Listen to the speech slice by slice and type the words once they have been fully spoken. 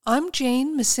I'm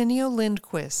Jane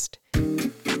Messinio-Lindquist,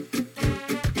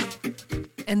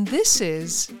 and this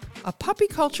is a Puppy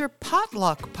Culture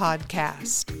Potluck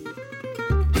podcast.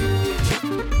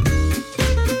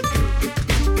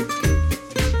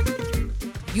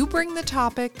 You bring the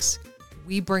topics,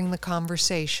 we bring the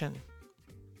conversation.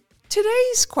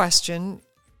 Today's question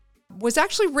was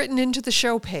actually written into the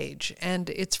show page, and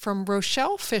it's from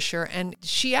Rochelle Fisher, and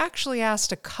she actually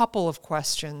asked a couple of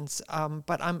questions,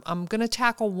 but I'm going to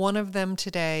tackle one of them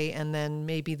today, and then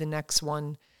maybe the next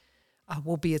one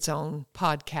will be its own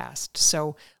podcast.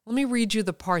 So let me read you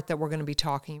the part that we're going to be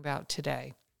talking about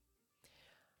today.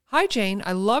 Hi, Jane.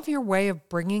 I love your way of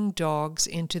bringing dogs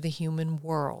into the human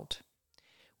world.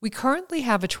 We currently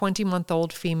have a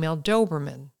 20-month-old female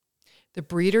Doberman. The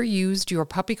breeder used your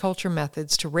puppy culture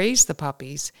methods to raise the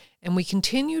puppies, and we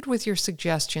continued with your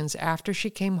suggestions after she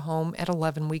came home at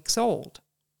 11 weeks old.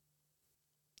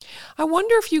 I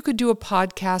wonder if you could do a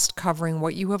podcast covering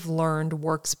what you have learned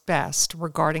works best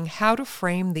regarding how to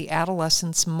frame the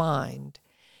adolescent's mind,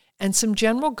 and some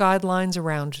general guidelines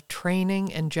around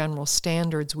training and general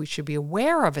standards we should be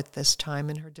aware of at this time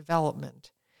in her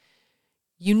development.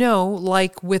 You know,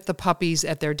 like with the puppies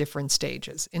at their different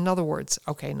stages. In other words,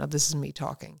 okay, now this is me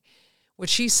talking. What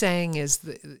she's saying is,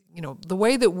 the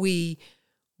way that we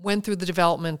went through the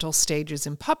developmental stages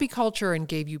in puppy culture and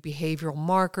gave you behavioral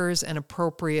markers and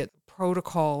appropriate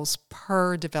protocols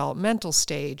per developmental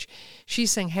stage,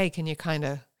 she's saying, hey, can you kind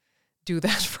of do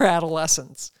that for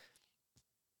adolescents?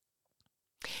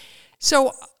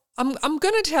 So I'm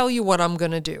going to tell you what I'm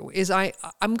going to do is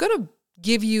I'm going to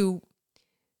give you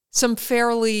some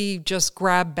fairly just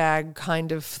grab bag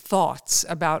kind of thoughts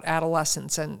about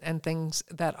adolescence and things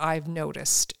that I've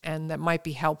noticed and that might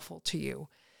be helpful to you.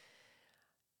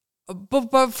 But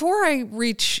before I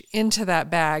reach into that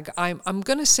bag, I'm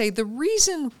going to say the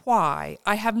reason why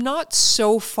I have not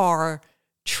so far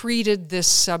treated this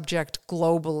subject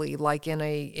globally, like in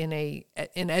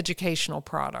an educational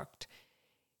product,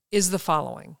 is the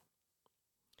following.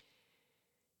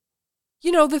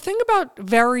 You know, the thing about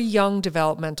very young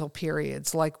developmental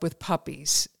periods, like with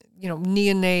puppies,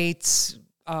 neonates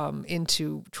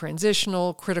into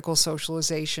transitional critical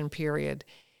socialization period,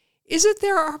 is that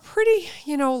there are pretty,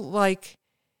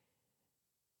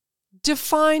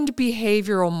 defined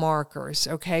behavioral markers,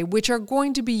 okay, which are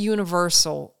going to be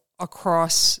universal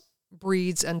across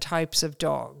breeds and types of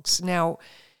dogs. Now,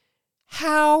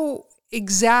 how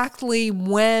exactly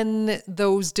when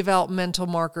those developmental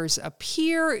markers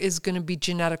appear is going to be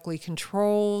genetically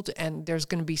controlled, and there's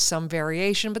going to be some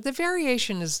variation, but the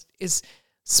variation is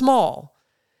small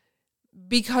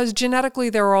because genetically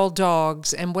they're all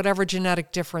dogs, and whatever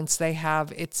genetic difference they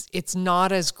have, it's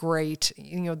not as great.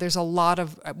 There's a lot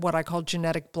of what I call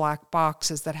genetic black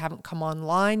boxes that haven't come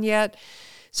online yet.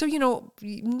 So,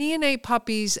 neonate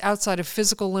puppies, outside of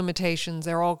physical limitations,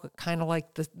 they're all kind of like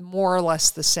more or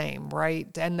less the same,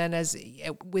 right? And then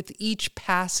with each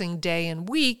passing day and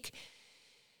week,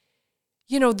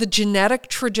 the genetic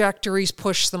trajectories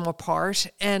push them apart,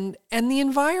 and the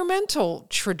environmental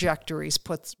trajectories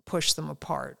push them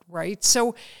apart, right?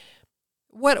 So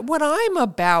what I'm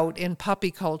about in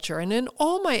puppy culture and in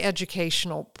all my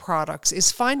educational products is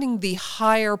finding the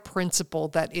higher principle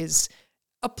that is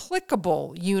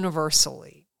applicable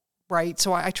universally, right?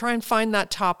 So I try and find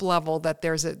that top level, that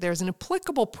there's an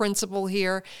applicable principle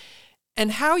here,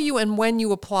 and how you and when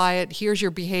you apply it, here's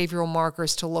your behavioral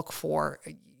markers to look for,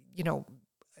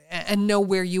 and know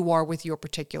where you are with your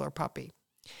particular puppy.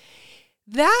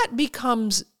 That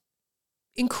becomes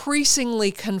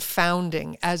increasingly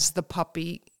confounding as the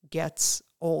puppy gets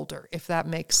older, if that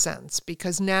makes sense,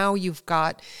 because now you've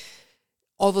got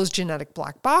all those genetic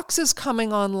black boxes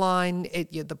coming online.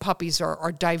 The puppies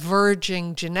are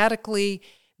diverging genetically.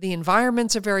 The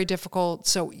environments are very different.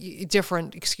 So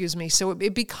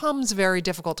it becomes very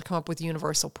difficult to come up with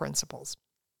universal principles.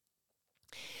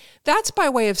 That's by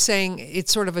way of saying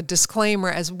it's sort of a disclaimer,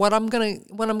 as what I'm going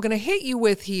to hit you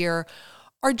with here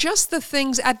are just the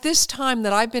things at this time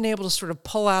that I've been able to sort of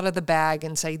pull out of the bag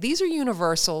and say, these are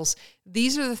universals.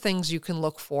 These are the things you can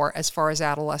look for as far as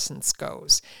adolescence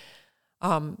goes.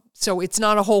 So it's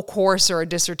not a whole course or a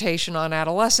dissertation on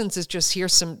adolescence. It's just,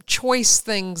 here's some choice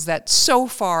things that so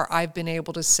far I've been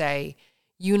able to say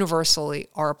universally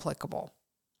are applicable.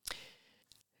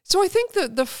 So I think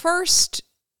that the first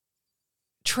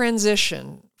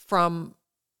transition from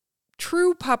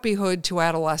true puppyhood to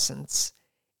adolescence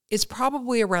is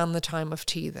probably around the time of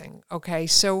teething. Okay,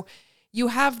 so you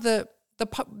have the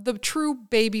true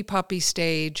baby puppy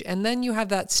stage, and then you have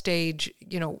that stage,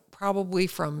 probably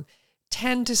from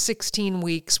 10 to 16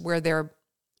 weeks where they're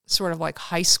sort of like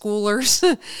high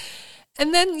schoolers.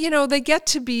 And then, they get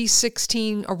to be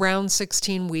around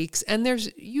 16 weeks, and there's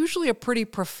usually a pretty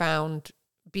profound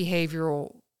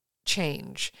behavioral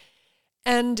change.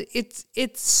 And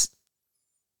it's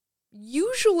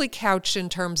usually couched in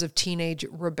terms of teenage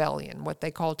rebellion, what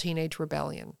they call teenage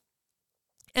rebellion.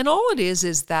 And all it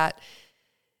is that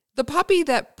the puppy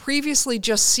that previously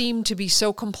just seemed to be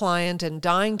so compliant and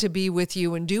dying to be with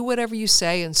you and do whatever you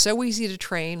say and so easy to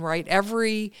train, right?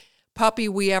 Every puppy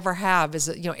we ever have is,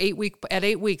 at 8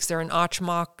 weeks, they're an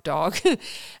Ochmok dog. And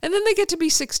then they get to be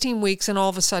 16 weeks, and all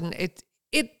of a sudden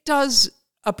it does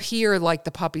appear like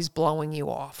the puppy's blowing you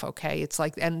off, okay? It's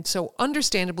like, and so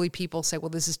understandably people say, well,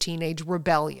 this is teenage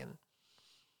rebellion.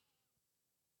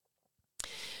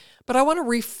 But I want to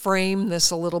reframe this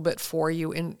a little bit for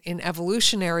you in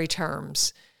evolutionary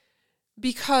terms,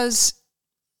 because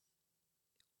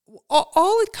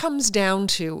all it comes down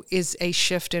to is a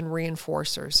shift in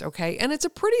reinforcers, okay? And it's a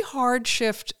pretty hard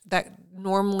shift that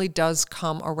normally does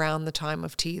come around the time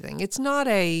of teething. It's not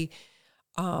a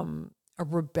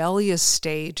rebellious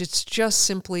stage. It's just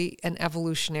simply an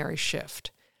evolutionary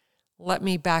shift. Let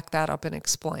me back that up and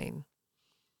explain.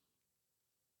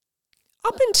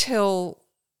 Up until,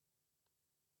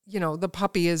 the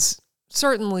puppy is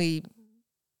certainly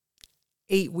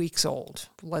 8 weeks old,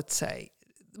 let's say,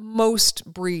 most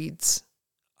breeds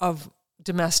of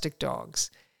domestic dogs,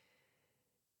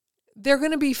 they're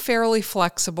going to be fairly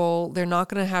flexible. They're not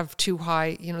going to have too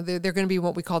high, they're going to be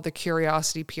what we call the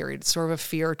curiosity period, sort of a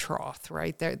fear trough,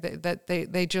 right?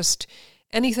 They just,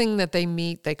 anything that they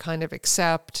meet, they kind of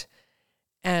accept.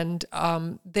 And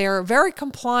they're very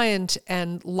compliant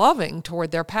and loving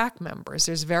toward their pack members.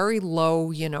 There's very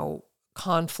low,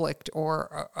 conflict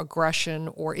or aggression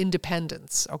or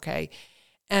independence, okay?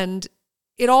 And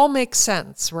it all makes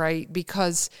sense, right?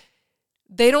 Because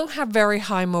they don't have very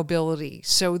high mobility.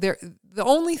 So the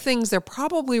only things they're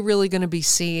probably really going to be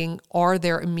seeing are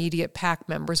their immediate pack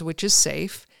members, which is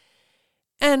safe.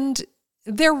 And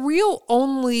their real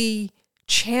only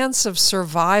chance of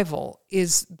survival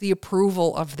is the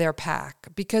approval of their pack,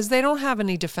 because they don't have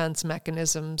any defense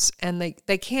mechanisms, and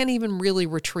they can't even really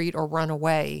retreat or run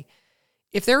away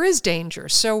if there is danger.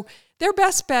 So their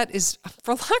best bet is,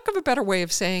 for lack of a better way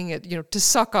of saying it, to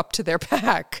suck up to their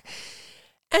pack.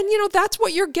 And, that's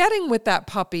what you're getting with that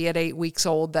puppy at 8 weeks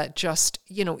old that just,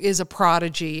 is a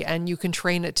prodigy, and you can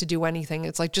train it to do anything.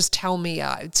 It's like, just tell me,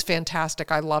 it's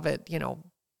fantastic. I love it.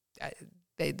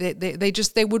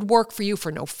 They would work for you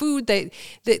for no food.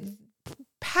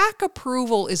 Pack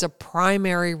approval is a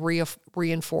primary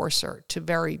reinforcer to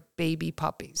very baby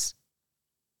puppies.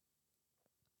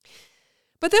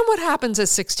 But then what happens at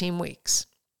 16 weeks?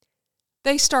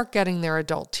 They start getting their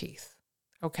adult teeth,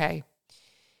 okay?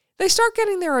 They start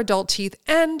getting their adult teeth,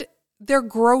 and their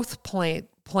growth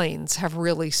planes have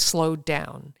really slowed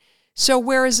down. So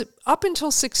whereas up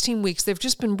until 16 weeks, they've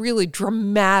just been really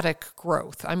dramatic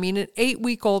growth. I mean, an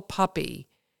 8-week-old puppy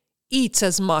eats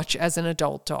as much as an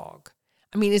adult dog.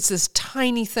 I mean, it's this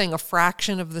tiny thing, a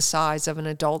fraction of the size of an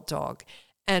adult dog.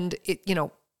 And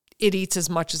it eats as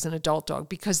much as an adult dog,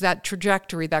 because that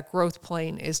trajectory, that growth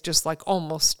plane is just like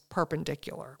almost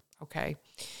perpendicular, okay?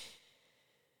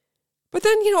 But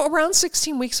then, around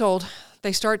 16 weeks old,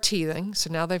 they start teething.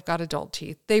 So now they've got adult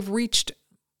teeth. They've reached,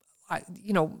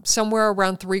 somewhere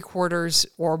around 3/4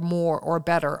 or more or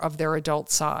better of their adult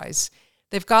size.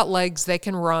 They've got legs, they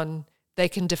can run, they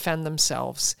can defend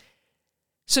themselves.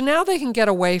 So now they can get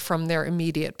away from their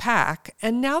immediate pack.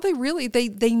 And now they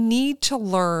need to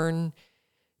learn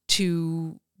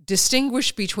to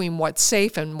distinguish between what's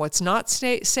safe and what's not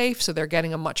safe. So they're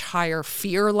getting a much higher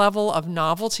fear level of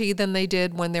novelty than they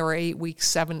did when they were 8 weeks,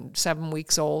 7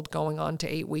 weeks old, going on to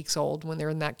 8 weeks old, when they're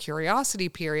in that curiosity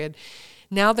period.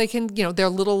 Now they can, their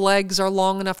little legs are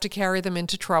long enough to carry them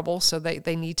into trouble. So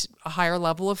they need a higher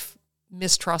level of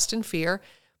mistrust and fear.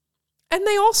 And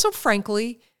they also,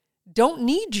 frankly, don't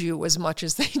need you as much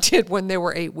as they did when they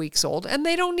were 8 weeks old. And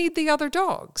they don't need the other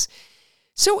dogs.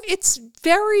 So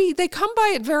they come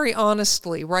by it very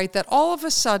honestly, right? That all of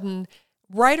a sudden,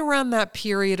 right around that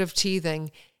period of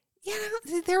teething,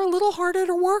 they're a little harder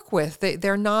to work with.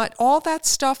 They're not all that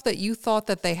stuff that you thought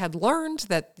that they had learned,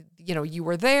 that, you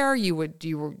were there, you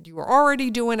were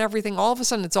already doing everything. All of a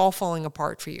sudden, it's all falling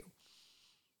apart for you.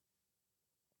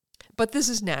 But this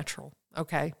is natural,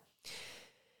 okay?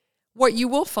 What you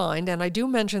will find, and I do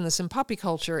mention this in puppy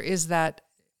culture, is that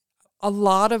a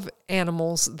lot of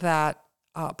animals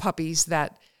puppies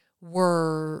that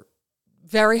were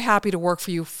very happy to work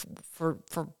for you for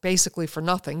basically for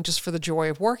nothing, just for the joy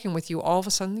of working with you, all of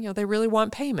a sudden, they really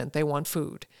want payment. They want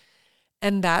food.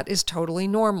 And that is totally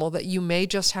normal, that you may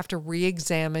just have to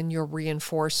re-examine your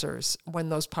reinforcers when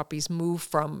those puppies move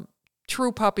from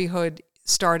true puppyhood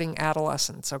starting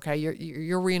adolescence, okay?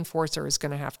 Your reinforcer is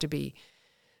going to have to be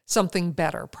something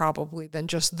better probably than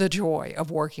just the joy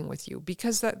of working with you,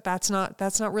 because that's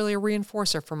not really a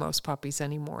reinforcer for most puppies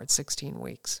anymore at 16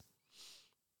 weeks.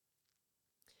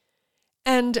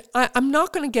 And I'm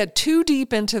not going to get too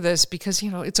deep into this because,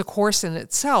 it's a course in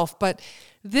itself, but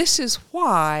this is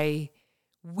why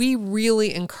we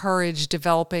really encourage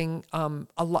developing,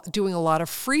 doing a lot of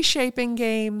free shaping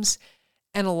games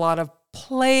and a lot of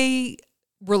play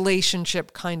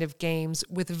relationship kind of games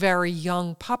with very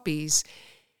young puppies,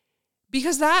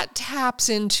 because that taps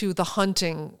into the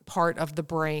hunting part of the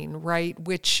brain, right?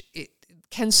 Which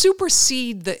can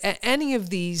supersede any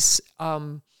of these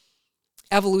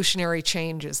evolutionary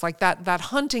changes. Like that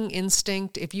hunting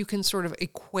instinct, if you can sort of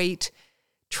equate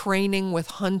training with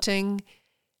hunting,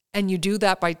 and you do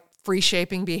that by free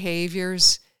shaping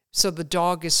behaviors, so the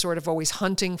dog is sort of always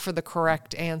hunting for the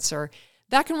correct answer,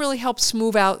 that can really help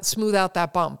smooth out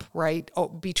that bump, right?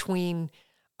 Between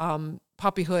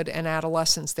puppyhood and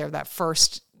adolescence there, that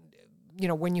first,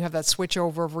 when you have that switch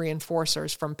over of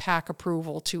reinforcers from pack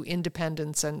approval to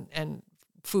independence and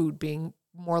food being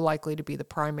more likely to be the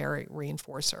primary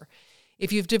reinforcer.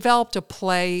 If you've developed a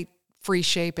play, free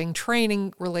shaping,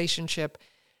 training relationship,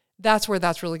 that's where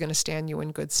that's really going to stand you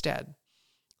in good stead.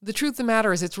 The truth of the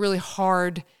matter is it's really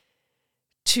hard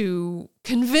to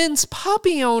convince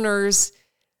puppy owners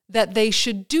that they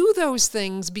should do those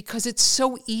things because it's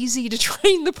so easy to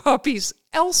train the puppies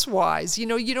elsewise.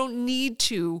 You don't need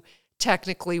to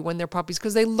technically when they're puppies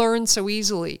because they learn so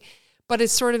easily, but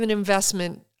it's sort of an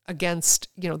investment against,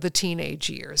 the teenage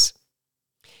years.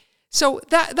 So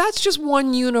that's just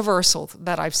one universal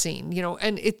that I've seen,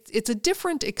 and it's a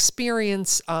different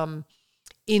experience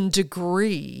in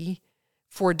degree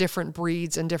for different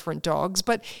breeds and different dogs,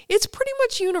 but it's pretty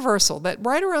much universal that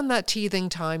right around that teething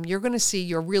time, you're going to see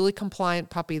your really compliant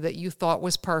puppy that you thought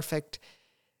was perfect,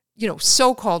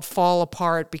 so-called fall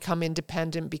apart, become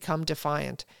independent, become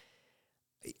defiant.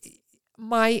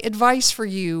 My advice for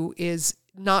you is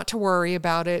not to worry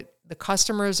about it. The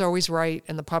customer is always right,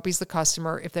 and the puppy's the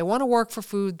customer. If they want to work for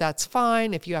food, that's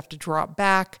fine. If you have to drop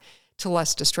back to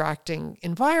less distracting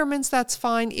environments, that's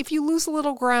fine. If you lose a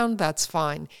little ground, that's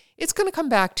fine. It's going to come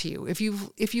back to you. If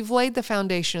you've laid the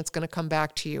foundation, it's going to come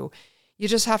back to you. You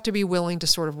just have to be willing to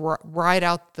sort of ride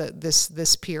out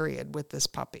this period with this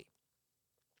puppy.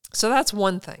 So that's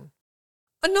one thing.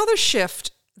 Another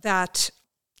shift that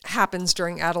happens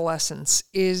during adolescence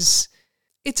is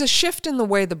it's a shift in the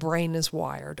way the brain is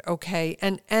wired, okay?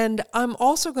 And I'm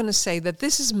also going to say that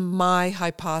this is my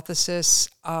hypothesis,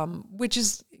 which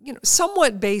is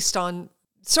somewhat based on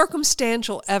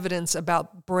circumstantial evidence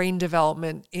about brain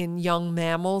development in young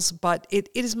mammals, but it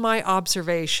is my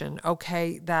observation,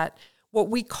 okay, that what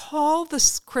we call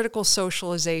this critical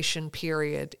socialization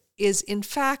period is in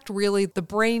fact really the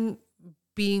brain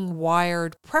being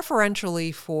wired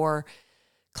preferentially for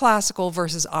classical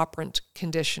versus operant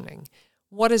conditioning.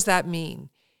 What does that mean?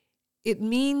 It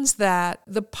means that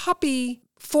the puppy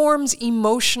forms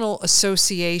emotional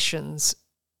associations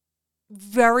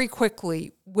very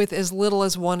quickly with as little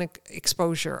as one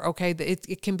exposure, okay?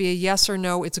 It can be a yes or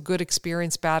no, it's a good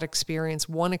experience, bad experience,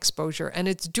 one exposure, and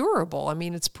it's durable. I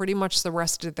mean, it's pretty much the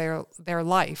rest of their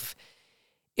life.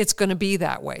 It's going to be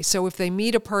that way. So if they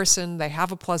meet a person, they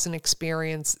have a pleasant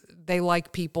experience, they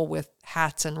like people with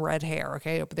hats and red hair,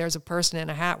 okay? If there's a person in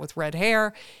a hat with red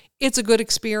hair, it's a good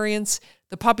experience.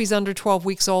 The puppy's under 12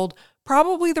 weeks old,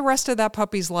 probably the rest of that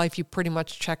puppy's life, you pretty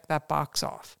much check that box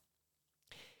off.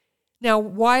 Now,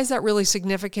 why is that really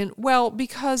significant? Well,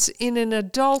 because in an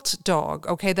adult dog,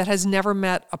 okay, that has never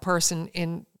met a person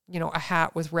in, a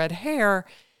hat with red hair,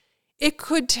 it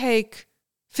could take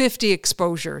 50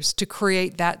 exposures to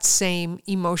create that same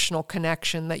emotional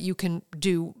connection that you can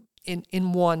do in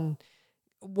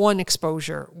one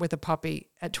exposure with a puppy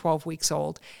at 12 weeks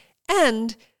old.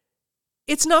 And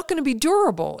it's not going to be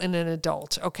durable in an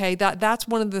adult, okay? That's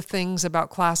one of the things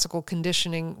about classical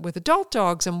conditioning with adult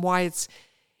dogs and why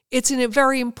it's a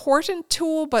very important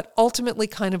tool, but ultimately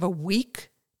kind of a weak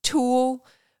tool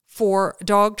for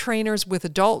dog trainers with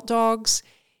adult dogs,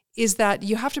 is that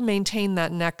you have to maintain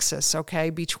that nexus, okay,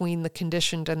 between the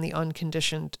conditioned and the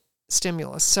unconditioned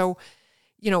stimulus. So,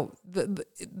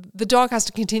 the dog has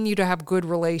to continue to have good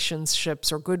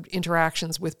relationships or good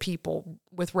interactions with people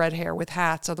with red hair, with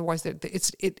hats. Otherwise,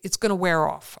 it's going to wear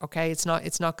off, okay? It's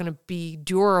not going to be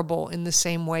durable in the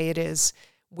same way it is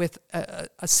with a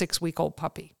 6-week-old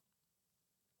puppy.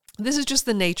 This is just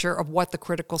the nature of what the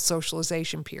critical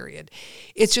socialization period.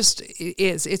 It's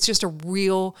just a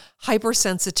real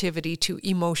hypersensitivity to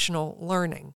emotional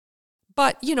learning.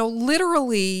 But,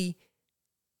 literally,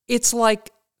 it's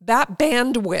like that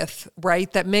bandwidth,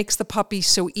 right, that makes the puppy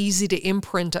so easy to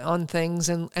imprint on things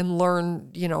and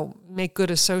learn, make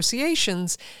good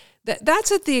associations,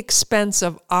 that's at the expense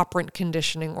of operant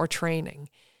conditioning or training.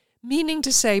 Meaning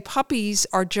to say, puppies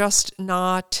are just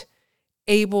not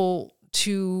able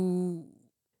to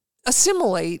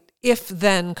assimilate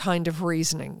if-then kind of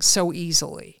reasoning so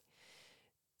easily.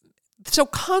 So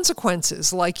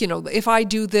consequences like, if I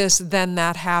do this, then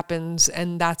that happens,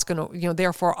 and that's going to,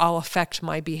 therefore I'll affect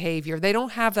my behavior. They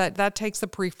don't have that. That takes the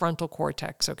prefrontal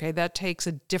cortex, okay? That takes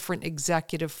a different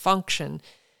executive function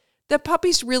that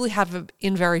puppies really have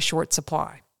in very short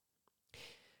supply.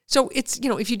 So it's,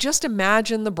 if you just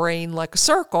imagine the brain like a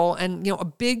circle, and, a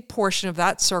big portion of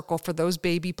that circle for those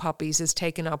baby puppies is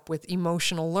taken up with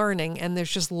emotional learning, and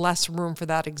there's just less room for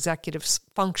that executive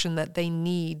function that they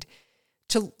need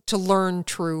to learn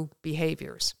true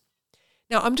behaviors.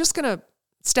 Now, I'm just going to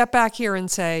step back here and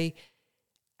say,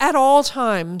 at all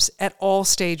times, at all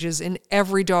stages in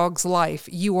every dog's life,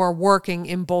 you are working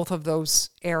in both of those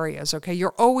areas, okay?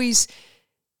 They're always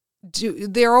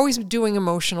doing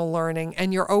emotional learning,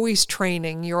 and you're always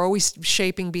training, you're always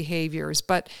shaping behaviors,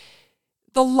 but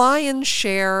the lion's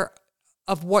share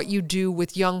of what you do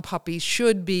with young puppies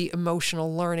should be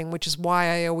emotional learning, which is why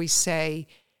I always say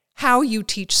how you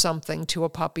teach something to a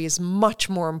puppy is much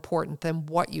more important than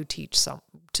what you teach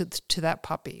to that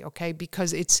puppy, okay?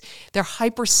 Because they're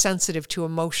hypersensitive to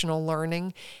emotional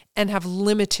learning and have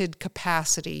limited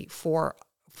capacity for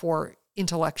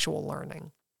intellectual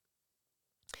learning.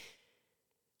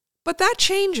 But that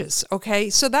changes, okay?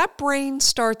 So that brain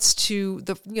starts to,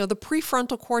 the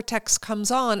prefrontal cortex comes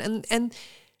on, and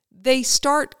they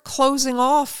start closing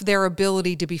off their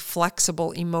ability to be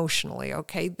flexible emotionally,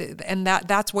 okay? And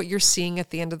that's what you're seeing at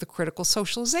the end of the critical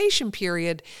socialization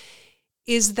period,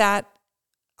 is that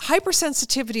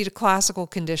hypersensitivity to classical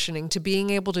conditioning, to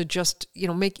being able to just,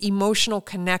 make emotional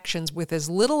connections with as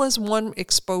little as one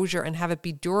exposure and have it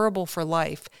be durable for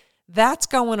life, that's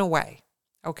going away,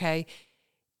 okay?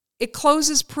 It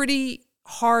closes pretty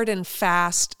hard and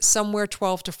fast, somewhere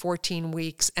 12 to 14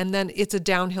 weeks, and then it's a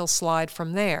downhill slide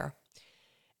from there.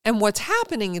 And what's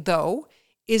happening, though,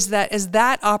 is that as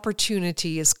that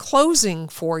opportunity is closing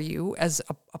for you as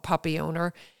a puppy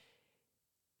owner,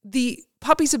 the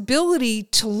puppy's ability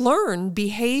to learn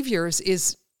behaviors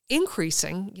is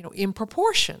increasing, in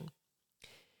proportion.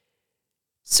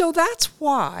 So that's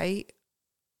why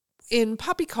in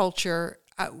puppy culture,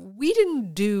 we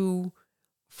didn't do,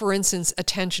 for instance,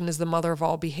 attention is the mother of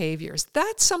all behaviors.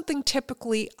 That's something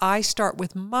typically I start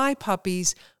with my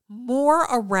puppies more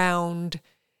around,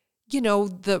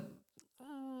 the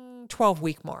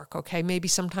 12-week mark, okay? Maybe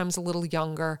sometimes a little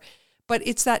younger. But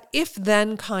it's that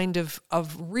if-then kind of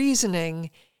reasoning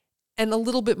and a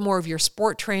little bit more of your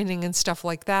sport training and stuff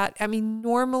like that. I mean,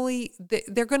 normally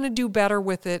they're going to do better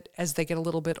with it as they get a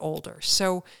little bit older.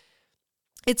 So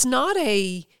it's not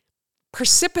a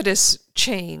precipitous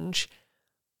change,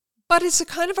 but it's a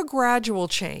kind of a gradual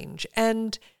change.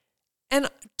 And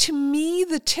to me,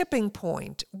 the tipping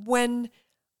point, when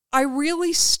I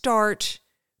really start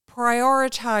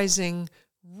prioritizing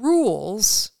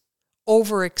rules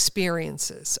over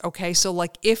experiences, okay? So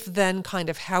like if-then kind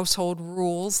of household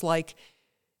rules, like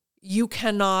you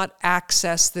cannot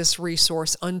access this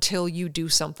resource until you do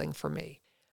something for me.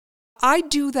 I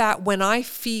do that when I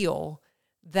feel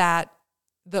that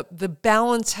the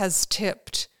balance has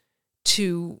tipped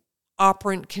to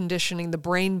operant conditioning, the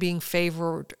brain being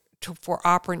favored for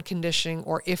operant conditioning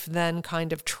or if-then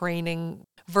kind of training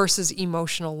versus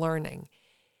emotional learning.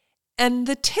 And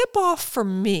the tip-off for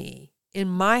me in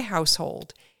my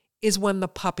household is when the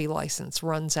puppy license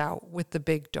runs out with the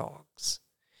big dogs.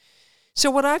 So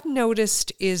what I've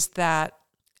noticed is that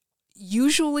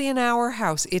usually in our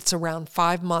house, it's around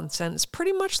 5 months, and it's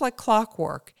pretty much like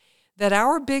clockwork, that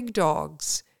our big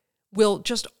dogs will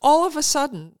just all of a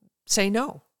sudden say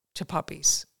no to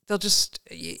puppies. They'll just,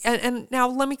 and now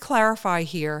let me clarify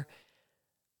here.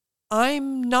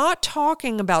 I'm not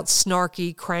talking about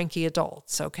snarky, cranky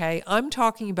adults, okay? I'm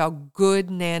talking about good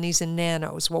nannies and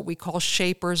nanos, what we call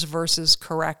shapers versus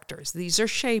correctors. These are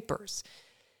shapers.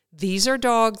 These are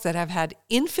dogs that have had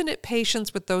infinite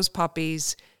patience with those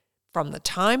puppies from the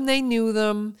time they knew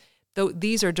them.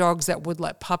 These are dogs that would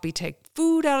let puppy take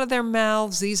food out of their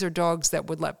mouths. These are dogs that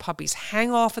would let puppies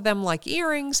hang off of them like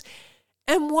earrings.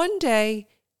 And one day,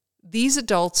 these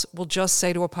adults will just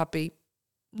say to a puppy,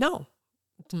 no,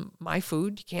 it's my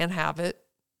food, you can't have it.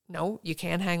 No, you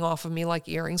can't hang off of me like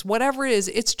earrings. Whatever it is,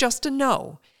 it's just a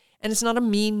no. And it's not a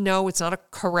mean no. It's not a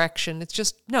correction. It's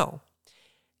just no.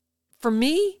 For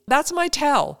me, that's my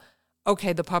tell.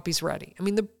 Okay, the puppy's ready. I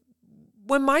mean,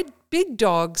 when my big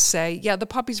dogs say, yeah, the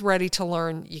puppy's ready to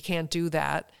learn, you can't do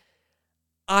that,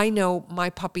 I know my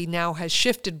puppy now has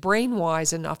shifted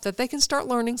brain-wise enough that they can start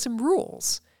learning some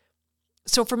rules.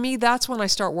 So for me, that's when I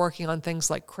start working on things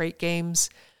like crate games,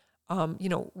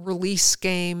 release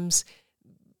games,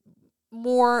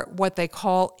 more what they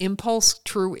call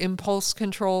true impulse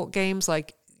control games,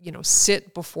 like,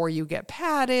 sit before you get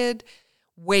patted,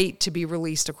 wait to be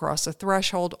released across the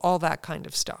threshold, all that kind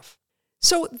of stuff.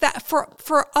 So that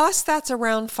for us, that's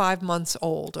around 5 months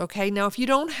old. Okay. Now, if you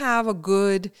don't have a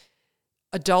good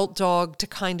adult dog to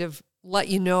kind of let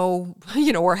you know,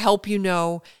 or help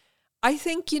I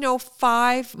think,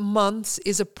 5 months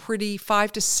is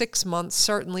 5 to 6 months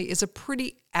certainly is a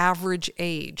pretty average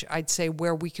age, I'd say,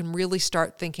 where we can really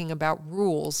start thinking about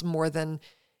rules more than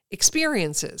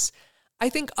experiences. I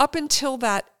think up until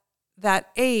that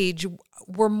age,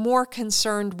 we're more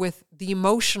concerned with the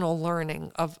emotional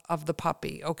learning of the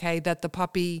puppy, okay? That the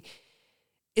puppy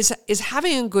is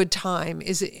having a good time,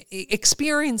 is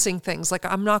experiencing things. Like,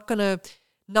 I'm not going to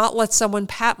not let someone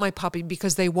pat my puppy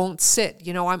because they won't sit.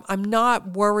 I'm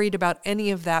not worried about any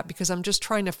of that because I'm just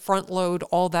trying to front load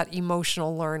all that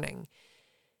emotional learning.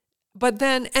 But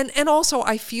then, and also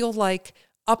I feel like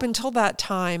up until that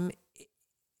time,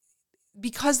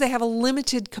 because they have a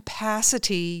limited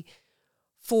capacity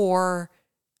for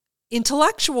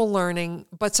intellectual learning,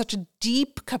 but such a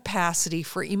deep capacity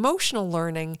for emotional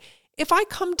learning, if I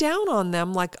come down on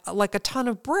them like a ton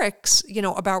of bricks,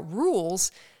 about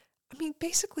rules, I mean,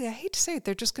 basically, I hate to say it,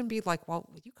 they're just going to be like, well,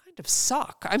 you kind of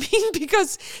suck. I mean,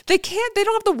 because they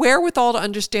don't have the wherewithal to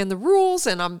understand the rules,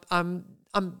 and I'm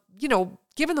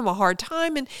giving them a hard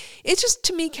time, and it's just,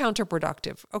 to me,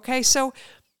 counterproductive. Okay, so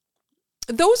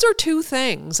those are two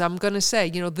things I'm going to say,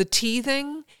 the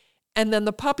teething and then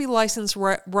the puppy license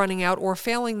running out or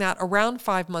failing that around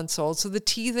 5 months old. So the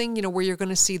teething, where you're going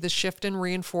to see the shift in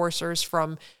reinforcers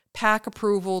from pack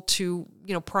approval to,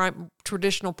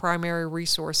 traditional primary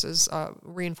resources,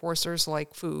 reinforcers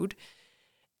like food.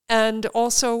 And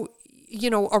also,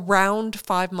 around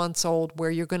 5 months old,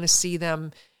 where you're going to see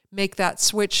them make that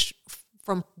switch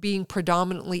from being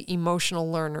predominantly emotional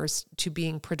learners to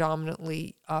being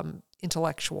predominantly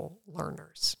intellectual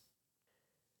learners.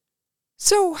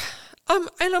 So, and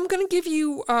I'm going to give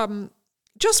you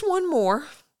just one more,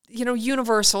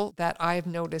 universal that I've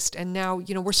noticed. And now,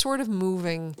 we're sort of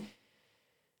moving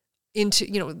into,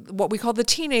 what we call the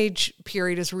teenage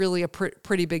period is really a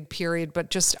pretty big period. But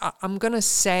just, I'm going to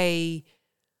say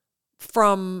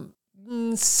from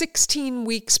 16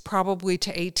 weeks probably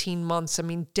to 18 months. I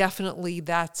mean, definitely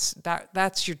that's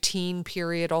your teen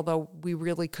period, although we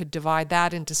really could divide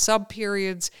that into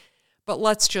sub-periods. But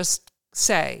let's just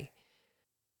say,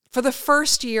 for the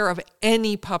first year of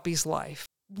any puppy's life,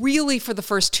 really for the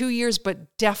first 2 years,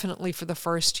 but definitely for the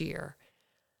first year,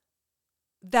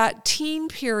 that teen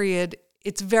period,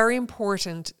 it's very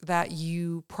important that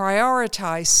you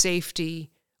prioritize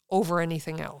safety over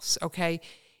anything else, okay?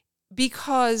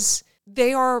 Because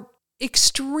they are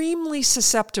extremely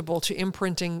susceptible to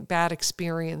imprinting bad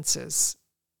experiences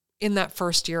in that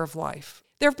first year of life.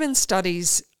 There have been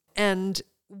studies, and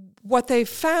what they've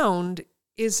found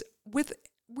is, with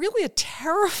really a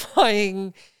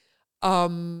terrifying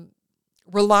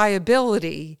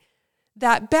reliability,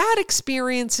 that bad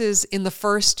experiences in the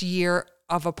first year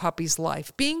of a puppy's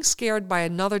life, being scared by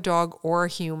another dog or a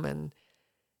human,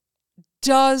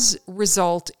 does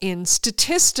result in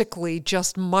statistically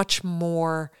just much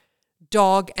more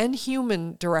dog and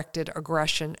human directed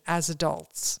aggression as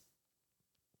adults.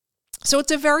 So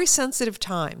it's a very sensitive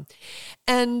time.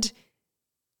 And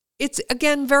it's,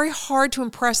 again, very hard to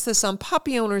impress this on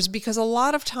puppy owners because a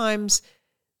lot of times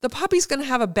the puppy's going to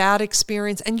have a bad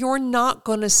experience and you're not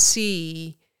going to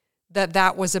see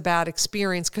that was a bad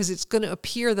experience because it's going to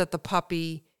appear that the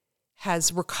puppy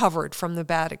has recovered from the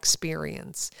bad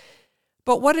experience.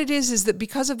 But what it is that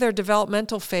because of their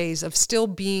developmental phase of still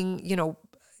being,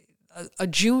 a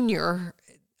junior,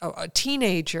 a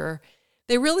teenager,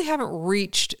 they really haven't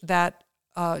reached that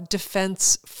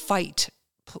defense fight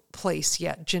place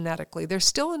yet genetically. They're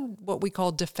still in what we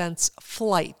call defense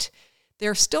flight.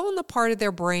 They're still in the part of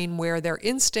their brain where their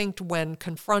instinct when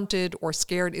confronted or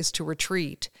scared is to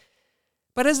retreat.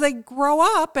 But as they grow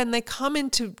up and they come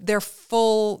into their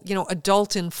full,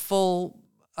 adult and full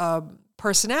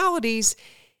personalities,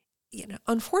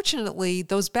 unfortunately,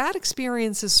 those bad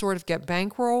experiences sort of get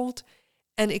bankrolled,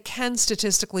 and it can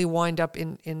statistically wind up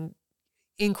in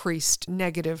increased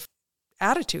negative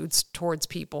attitudes towards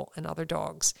people and other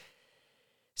dogs.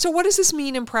 So what does this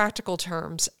mean in practical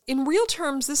terms? In real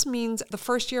terms, this means the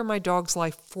first year of my dog's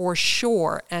life for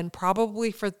sure, and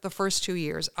probably for the first 2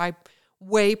 years, I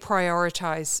way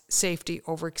prioritize safety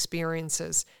over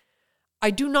experiences. I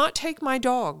do not take my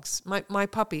dogs, my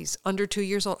puppies, under 2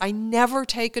 years old. I never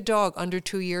take a dog under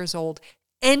 2 years old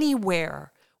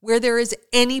anywhere where there is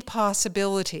any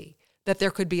possibility that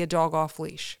there could be a dog off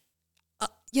leash.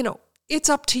 It's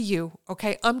up to you,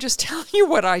 okay? I'm just telling you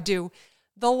what I do.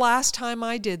 The last time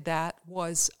I did that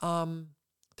was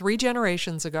 3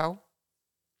 generations ago.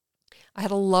 I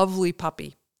had a lovely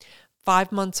puppy,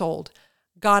 5 months old.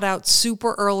 Got out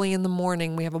super early in the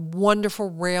morning. We have a wonderful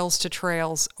rails to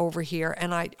trails over here.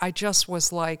 And I just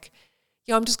was like,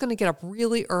 I'm just going to get up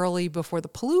really early before the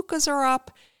palookas are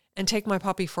up and take my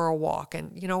puppy for a walk.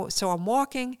 And, so I'm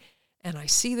walking and I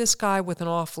see this guy with an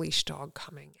off-leash dog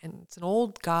coming. And it's an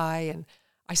old guy. And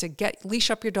I said, leash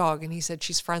up your dog. And he said,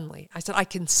 she's friendly. I said, I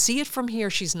can see it from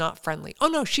here. She's not friendly. Oh,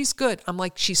 no, she's good. I'm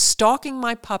like, she's stalking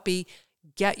my puppy.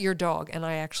 Get your dog. And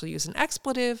I actually use an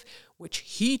expletive, which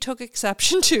he took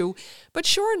exception to. But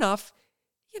sure enough,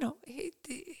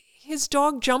 his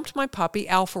dog jumped my puppy,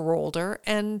 alpha rolled her,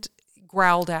 and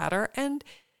growled at her. And,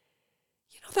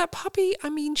 that puppy,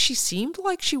 she seemed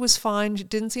like she was fine. It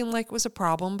didn't seem like it was a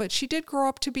problem, but she did grow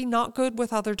up to be not good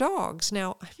with other dogs.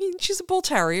 Now, she's a bull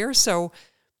terrier, so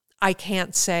I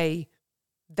can't say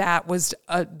that was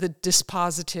the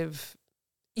dispositive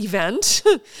event.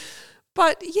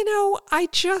 But,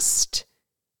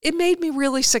 it made me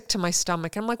really sick to my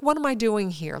stomach. I'm like, what am I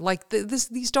doing here? Like,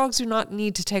 these dogs do not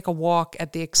need to take a walk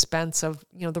at the expense of,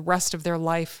 the rest of their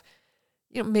life,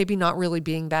 maybe not really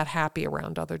being that happy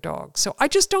around other dogs. So I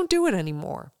just don't do it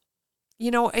anymore.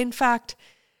 In fact,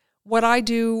 what I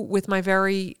do with my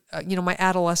my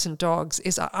adolescent dogs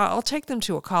is I'll take them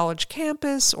to a college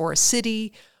campus or a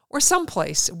city or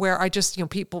someplace where I just,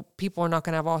 people are not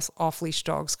going to have off-leash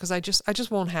dogs because I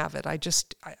just won't have it.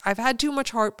 I've had too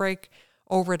much heartbreak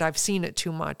over it. I've seen it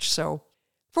too much. So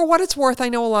for what it's worth, I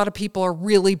know a lot of people are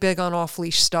really big on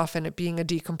off-leash stuff and it being a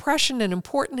decompression and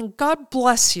important, and God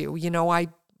bless you.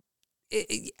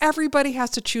 Everybody has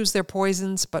to choose their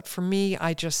poisons, but for me,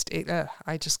 I just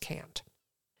can't.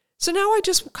 So now I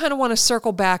just kind of want to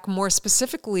circle back more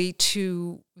specifically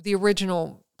to the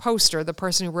original poster, the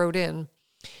person who wrote in,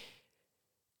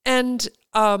 and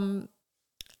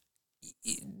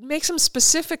make some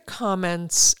specific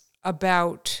comments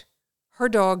about her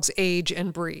dog's age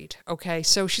and breed. Okay,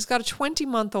 so she's got a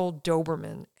 20-month-old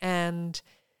Doberman, and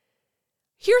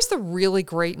here's the really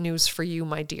great news for you,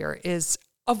 my dear, is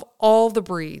of all the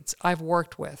breeds I've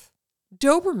worked with,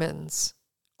 Dobermans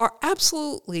are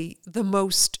absolutely the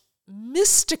most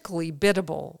mystically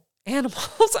biddable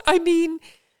animals.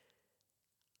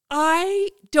 I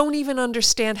don't even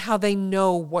understand how they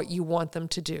know what you want them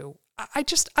to do.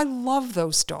 I love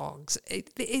those dogs.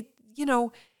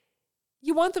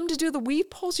 You want them to do the weave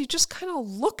pulls, you just kind of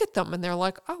look at them and they're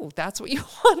like, oh, that's what you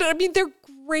want. They're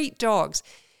great dogs.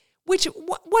 What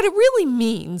it really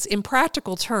means in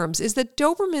practical terms is that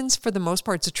Dobermans, for the most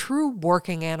part, is a true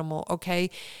working animal, okay?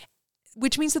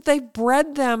 Which means that they've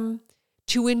bred them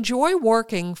to enjoy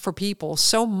working for people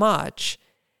so much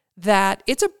that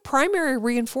it's a primary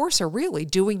reinforcer, really,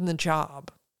 doing the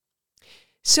job.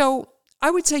 So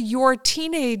I would say your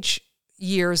teenage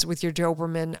years with your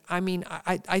Doberman,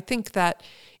 I think that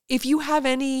if you have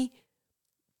any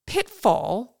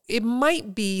pitfall, it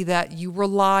might be that you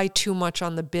rely too much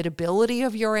on the biddability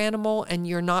of your animal and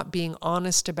you're not being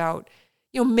honest about,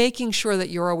 making sure that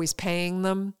you're always paying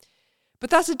them. But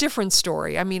that's a different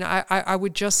story. I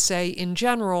would just say in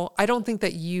general, I don't think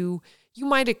that you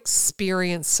might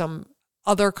experience some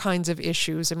other kinds of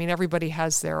issues. Everybody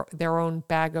has their own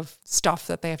bag of stuff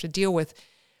that they have to deal with.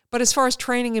 But as far as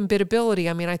training and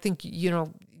biddability, I think, you're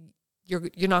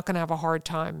not going to have a hard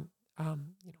time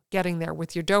getting there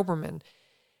with your Doberman.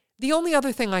 The only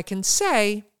other thing I can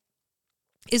say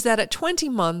is that at 20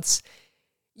 months,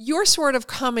 you're sort of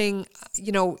coming,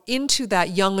 into that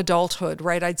young adulthood,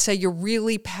 right? I'd say you're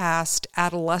really past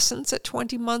adolescence at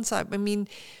 20 months.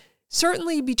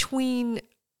 Certainly between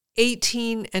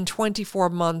 18 and 24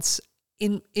 months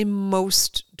in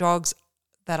most dogs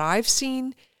that I've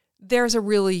seen, there's a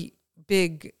really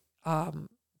big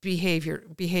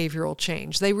behavioral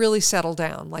change. They really settle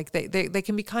down. Like they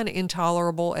can be kind of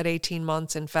intolerable at 18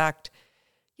 months. In fact,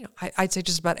 I'd say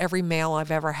just about every male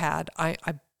I've ever had, I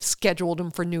scheduled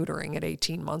them for neutering at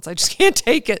 18 months. I just can't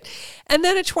take it. And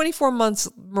then at 24 months,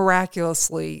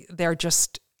 miraculously, they're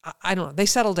just, I don't know, they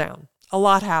settle down. A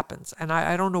lot happens. And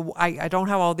I don't know, I don't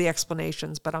have all the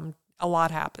explanations, but a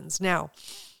lot happens. Now,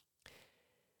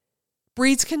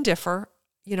 Breeds can differ,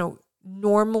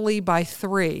 normally by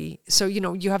 3. So,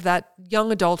 you have that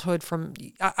young adulthood from,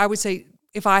 I would say,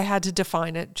 if I had to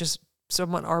define it just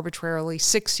somewhat arbitrarily,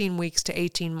 16 weeks to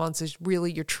 18 months is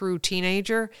really your true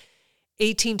teenager.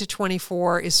 18 to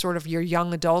 24 is sort of your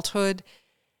young adulthood.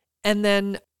 And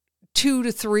then 2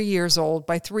 to 3 years old,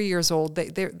 by 3 years old,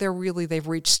 they've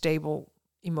reached stable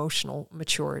emotional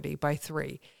maturity by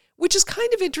 3, which is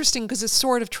kind of interesting because it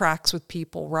sort of tracks with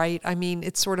people, right? I mean,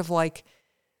 it's sort of like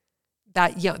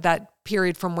that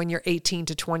period from when you're 18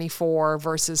 to 24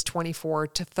 versus 24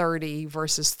 to 30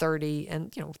 versus 30.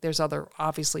 And, there's other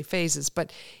obviously phases,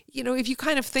 but, if you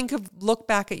kind of look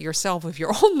back at yourself, if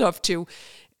you're old enough to,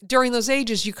 during those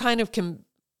ages, you kind of can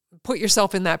put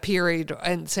yourself in that period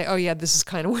and say, oh yeah, this is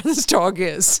kind of where this dog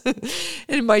is. And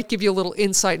it might give you a little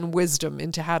insight and wisdom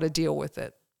into how to deal with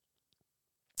it.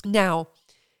 Now,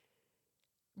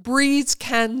 breeds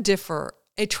can differ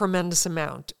a tremendous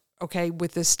amount, okay,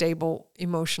 with this stable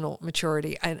emotional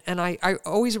maturity. And I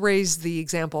always raise the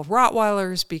example of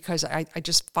Rottweilers because I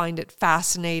just find it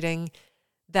fascinating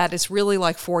that it's really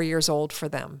like 4 years old for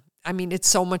them. I mean, it's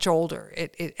so much older.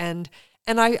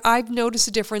 And I've noticed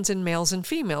a difference in males and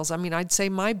females. I mean, I'd say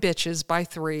my bitches by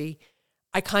 3,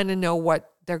 I kind of know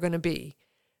what they're going to be.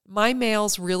 My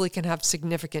males really can have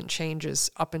significant changes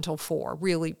up until 4,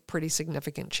 really pretty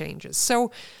significant changes.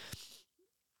 So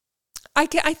I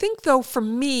think, though, for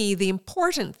me, the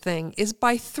important thing is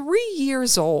by 3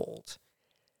 years old,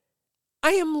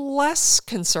 I am less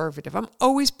conservative. I'm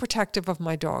always protective of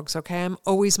my dogs, okay? I'm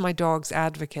always my dog's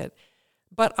advocate.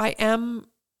 But I am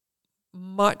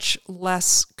much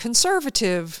less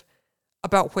conservative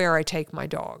about where I take my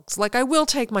dogs. Like, I will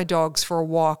take my dogs for a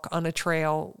walk on a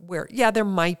trail where, there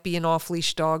might be an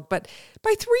off-leash dog. But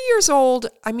by 3 years old,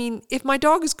 I mean, if my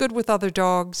dog is good with other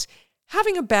dogs,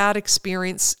 having a bad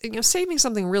experience, saving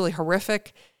something really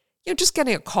horrific, just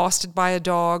getting accosted by a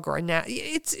dog or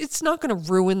it's not going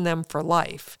to ruin them for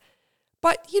life.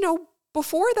 But,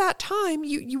 before that time,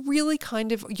 you really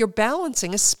you're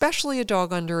balancing, especially a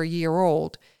dog under a year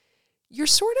old, you're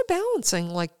sort of balancing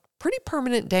like pretty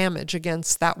permanent damage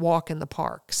against that walk in the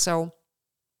park. So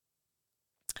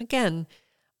again,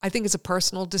 I think it's a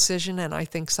personal decision, and I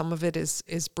think some of it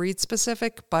is breed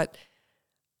specific, but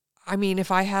I mean,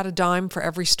 if I had a dime for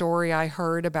every story I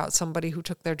heard about somebody who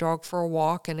took their dog for a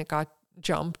walk and it got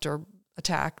jumped or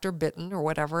attacked or bitten or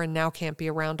whatever and now can't be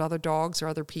around other dogs or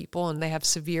other people and they have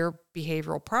severe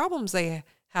behavioral problems they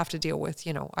have to deal with,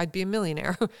 I'd be a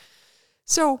millionaire.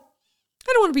 So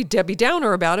I don't want to be Debbie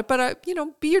Downer about it, but,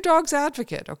 be your dog's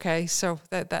advocate, okay? So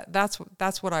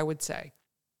that's what I would say.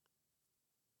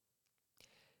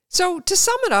 So to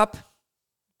sum it up,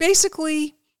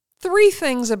 basically 3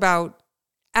 things about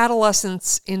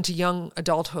adolescence into young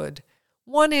adulthood.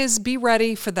 One is be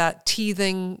ready for that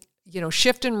teething,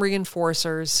 shift in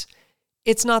reinforcers.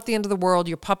 It's not the end of the world.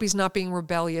 Your puppy's not being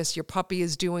rebellious. Your puppy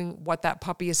is doing what that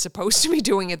puppy is supposed to be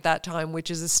doing at that time, which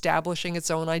is establishing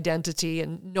its own identity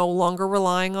and no longer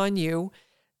relying on you.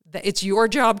 It's your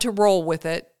job to roll with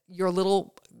it. Your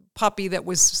little puppy that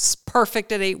was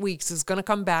perfect at 8 weeks is going to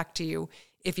come back to you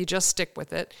if you just stick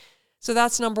with it. So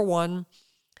that's number 1.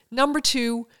 Number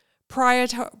 2,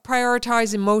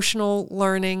 prioritize emotional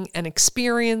learning and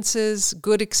experiences,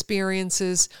 good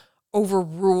experiences over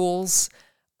rules,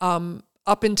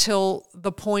 up until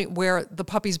the point where the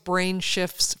puppy's brain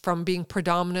shifts from being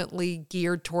predominantly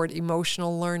geared toward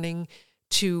emotional learning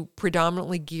to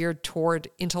predominantly geared toward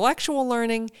intellectual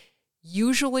learning,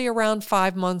 usually around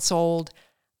 5 months old.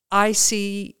 I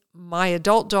see my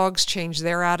adult dogs change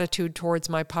their attitude towards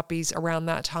my puppies around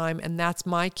that time, and that's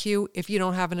my cue. If you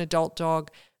don't have an adult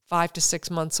dog, 5 to 6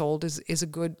 months old is a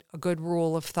good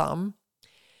rule of thumb.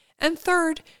 And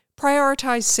third,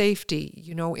 prioritize safety,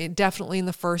 definitely in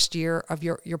the first year of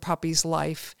your puppy's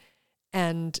life,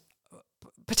 and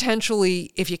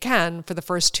potentially, if you can, for the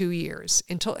first 2 years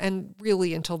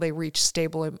until they reach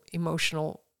stable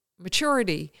emotional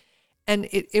maturity. And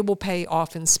it will pay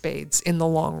off in spades in the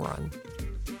long run.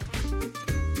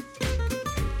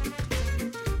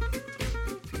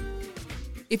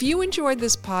 If you enjoyed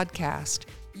this podcast,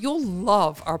 you'll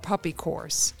love our puppy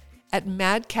course at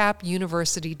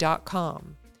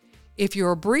madcapuniversity.com. If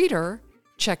you're a breeder,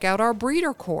 check out our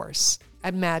breeder course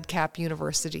at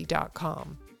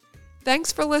madcapuniversity.com.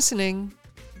 Thanks for listening.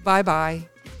 Bye-bye.